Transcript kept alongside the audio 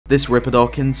This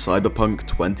Ripperdoc in Cyberpunk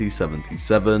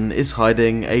 2077 is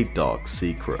hiding a dark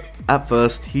secret. At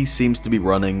first, he seems to be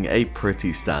running a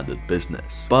pretty standard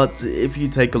business, but if you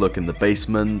take a look in the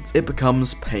basement, it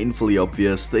becomes painfully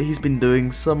obvious that he's been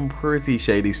doing some pretty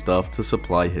shady stuff to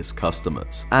supply his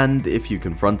customers, and if you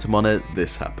confront him on it,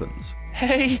 this happens.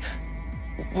 Hey,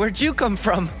 where'd you come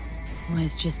from?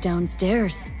 Was just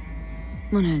downstairs.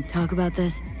 Wanna talk about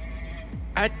this?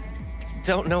 I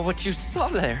don't know what you saw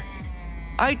there.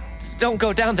 I don't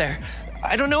go down there.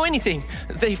 I don't know anything.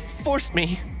 They forced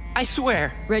me. I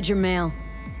swear. Read your mail.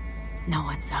 Know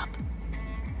what's up.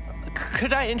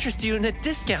 Could I interest you in a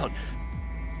discount?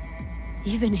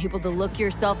 Even able to look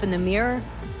yourself in the mirror?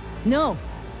 No.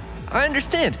 I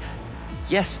understand.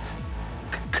 Yes.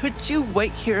 Could you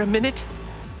wait here a minute?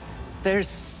 There's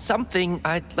something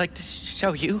I'd like to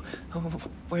show you. Oh,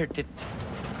 where did...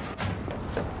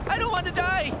 I don't want to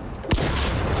die!